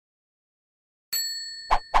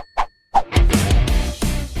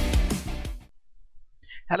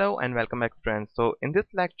Hello and welcome back friends. So in this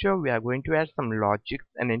lecture we are going to add some logic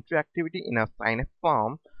and interactivity in our sign up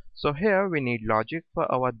form. So here we need logic for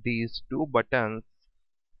our these two buttons.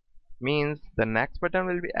 Means the next button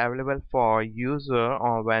will be available for user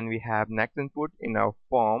or when we have next input in our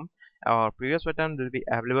form. Our previous button will be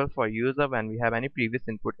available for user when we have any previous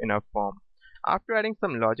input in our form. After adding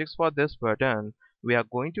some logics for this button, we are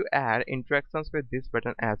going to add interactions with this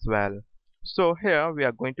button as well. So here we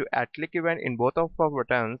are going to add click event in both of our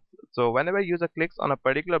buttons. So whenever user clicks on a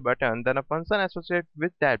particular button, then a function associated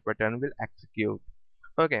with that button will execute.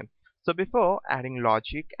 Okay, so before adding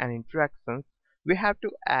logic and interactions, we have to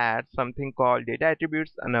add something called data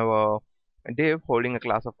attributes in our div holding a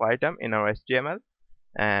class of item in our HTML,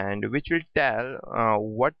 and which will tell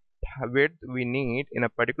what width we need in a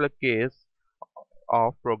particular case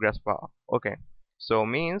of progress bar. Okay, so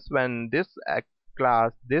means when this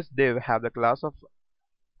div have the class of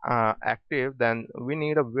active, then we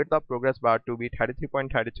need a width of progress bar to be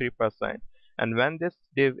 33.33%, and when this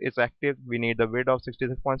div is active we need the width of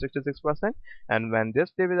 66.66%, and when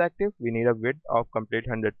this div is active we need a width of complete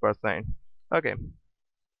 100%. Okay,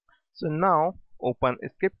 so now open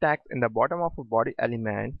skip tags in the bottom of a body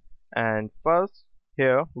element, and first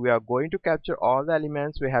here we are going to capture all the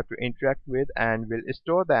elements we have to interact with and will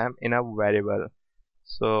store them in a variable.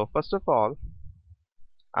 So first of all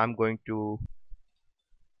I'm going to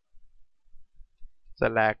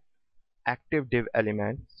select active div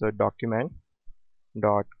element, so document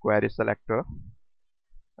dot query selector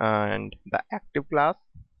and the active class,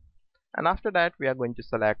 and after that we are going to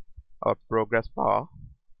select a progress bar,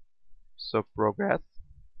 so progress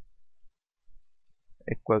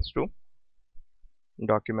equals to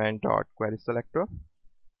document dot query selector,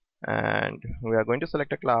 and we are going to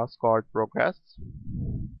select a class called progress,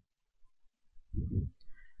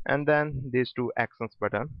 and then these two actions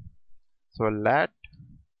button, so let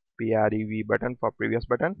prev button for previous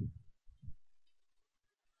button,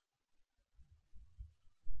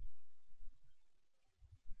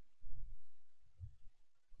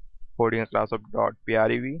 holding a class of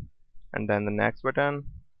 .prev, and then the next button,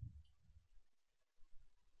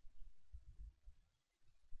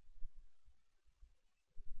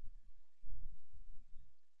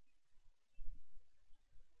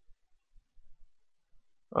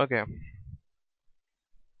 okay.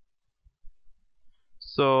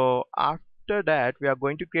 So after that we are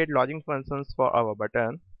going to create logging functions for our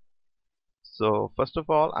button. So first of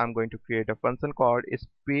all I'm going to create a function called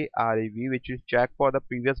prev, which will check for the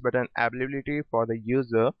previous button availability for the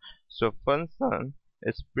user. So function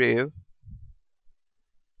is prev,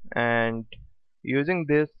 and using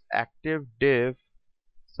this active div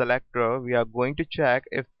selector we are going to check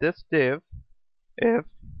if this div, if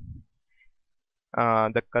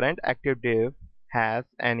the current active div has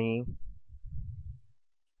any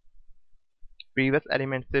previous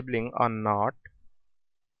element sibling or not.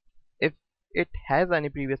 If it has any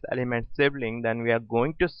previous element sibling, then we are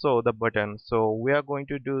going to show the button. So we are going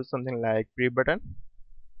to do something like pre-button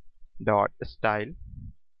dot style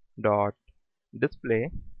dot display,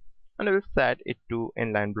 and we will set it to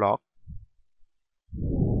inline block.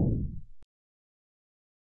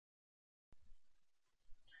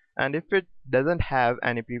 And if it doesn't have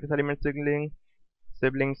any previous element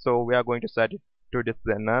sibling, so we are going to set it to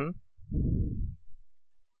display none.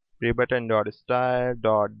 Pre-button dot style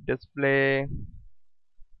dot display,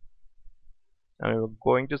 and we're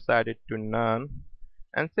going to set it to none,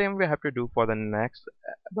 and same we have to do for the next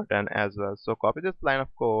button as well. So copy this line of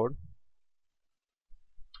code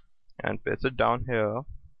and paste it down here,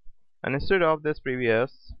 and instead of this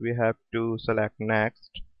previous we have to select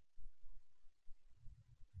next,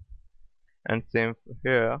 and same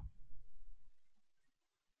here,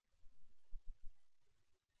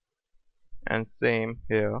 and same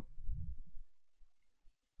here.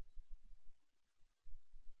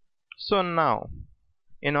 So now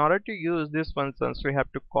in order to use these functions we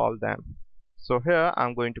have to call them. So here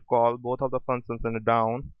I'm going to call both of the functions in the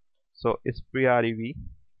down, so is prev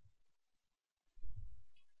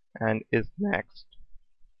and is next.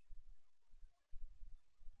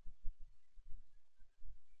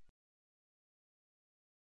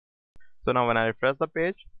 So now when I refresh the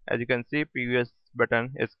page, as you can see previous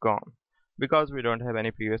button is gone because we don't have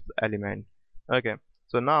any previous element. Okay,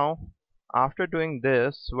 so now after doing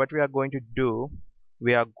this, what we are going to do,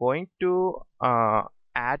 we are going to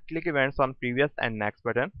add click events on previous and next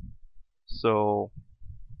button. So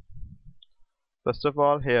first of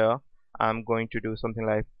all here I'm going to do something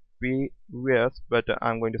like previous button.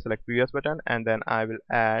 I'm going to select previous button, and then I will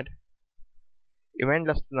add event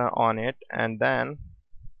listener on it, and then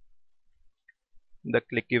the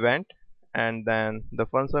click event, and then the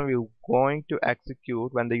function we're going to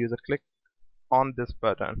execute when the user click on this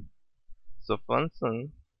button. So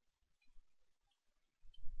function,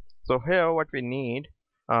 so here what we need,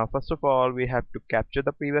 first of all we have to capture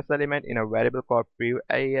the previous element in a variable called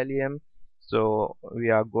prev_alem. So we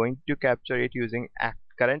are going to capture it using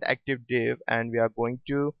current active div, and we are going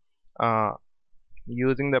to uh,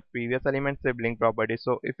 using the previous element sibling property.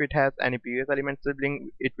 So if it has any previous element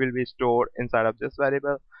sibling, it will be stored inside of this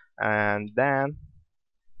variable. And then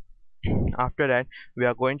after that we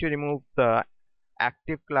are going to remove the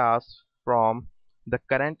active class from the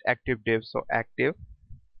current active div. So active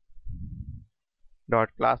dot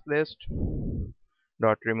class list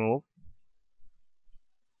dot remove.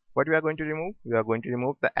 What we are going to remove, we are going to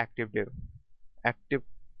remove the active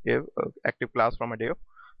active class from a div.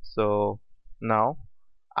 So now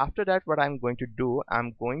after that what I'm going to do,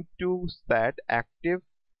 I'm going to set active,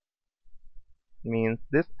 means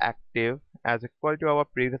this active, as equal to our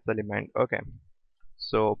previous element. Okay,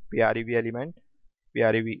 so prev element,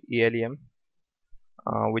 prev elem,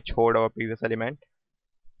 which hold our previous element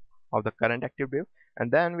of the current active div,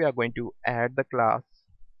 and then we are going to add the class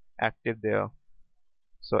active there.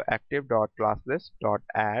 So active dot class list dot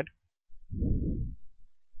add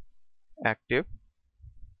active.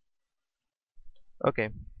 Okay,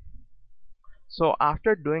 so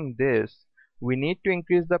after doing this, we need to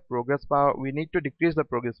increase the progress bar, we need to decrease the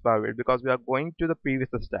progress bar width, because we are going to the previous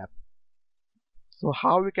step. So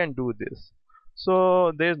how we can do this?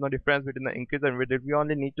 So there is no difference between the increase and width. We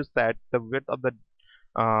only need to set the width of the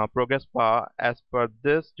progress bar as per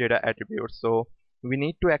this data attribute. So we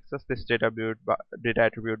need to access this data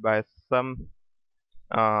attribute by some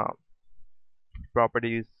uh,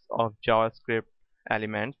 properties of JavaScript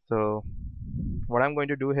elements. So what I'm going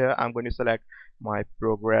to do here, I'm going to select my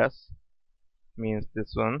progress, means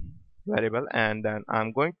this one variable, and then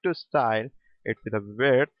I'm going to style it with a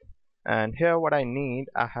width. And here what I need,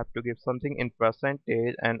 I have to give something in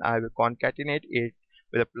percentage, and I will concatenate it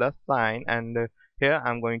with a plus sign, and here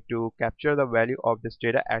I'm going to capture the value of this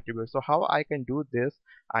data attribute. So how I can do this,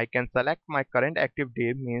 I can select my current active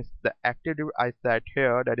div, means the active div I set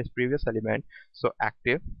here, that is previous element, so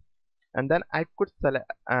active, and then I could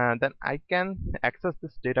select, then I can access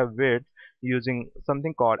this data width using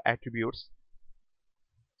something called attributes.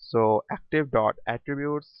 So active dot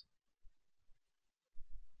attributes,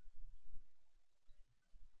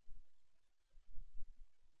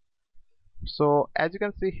 so as you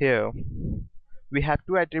can see here, we have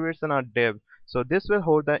two attributes in our div. So this will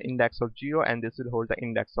hold the index of 0 and this will hold the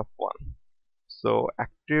index of 1. So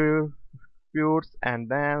attributes and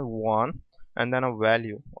then 1 and then a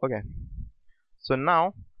value. Okay, so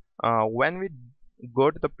now when we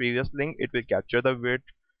go to the previous link, it will capture the width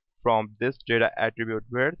from this data attribute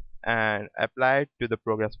width and apply it to the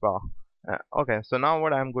progress bar. Okay, so now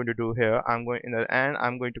what I'm going to do here, I'm going in the end,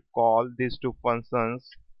 I'm going to call these two functions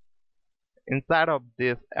inside of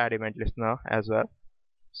this add event listener as well.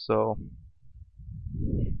 So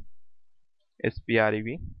it's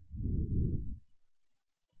prev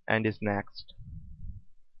and is next.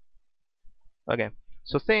 Okay,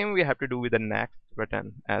 so same we have to do with the next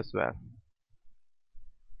button as well.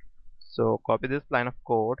 So copy this line of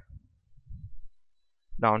code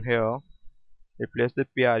down here, replace the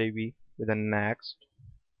prev with the next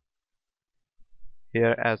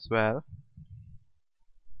here as well,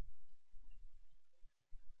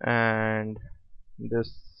 and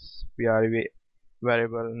this prev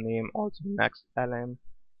variable name also next lm,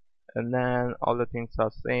 and then all the things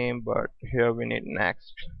are same, but here we need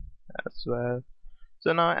next as well.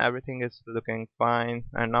 So now everything is looking fine,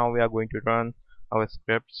 and now we are going to run our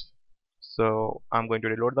scripts. So I'm going to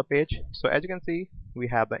reload the page. So as you can see, we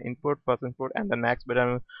have the input, first input, and the next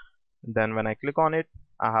button. Then when I click on it,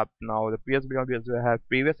 I have now the previous button, because we have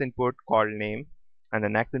previous input called name and the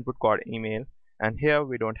next input called email, and here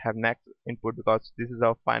we don't have next input because this is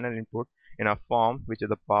our final input in our form, which is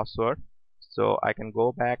the password. So I can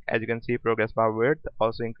go back. As you can see, progress bar width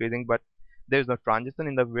also increasing, but there is no transition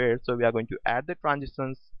in the width, so we are going to add the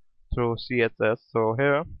transitions through CSS. So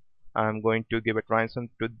here I'm going to give a transition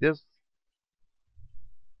to this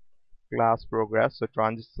class progress. So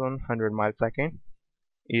transition 100 millisecond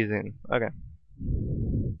is in. Okay,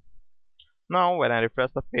 now when I refresh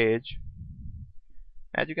the page,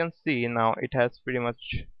 as you can see, now it has pretty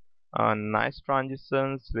much nice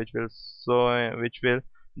transitions which will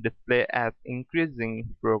display as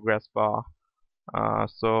increasing progress bar.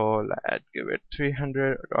 So let's give it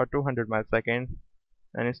 300 or 200 millisecond,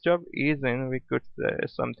 and instead of easing we could say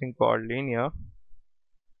something called linear.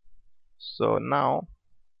 So now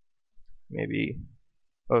maybe,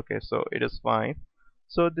 okay, so it is fine.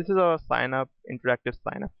 So this is our sign up interactive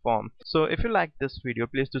sign up form. So if you like this video,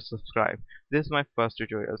 please do subscribe. This is my first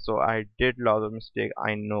tutorial, so I did lots of mistakes,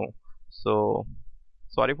 I know. So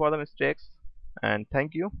sorry for the mistakes, and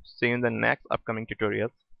thank you. See you in the next upcoming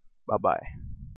tutorials. Bye bye.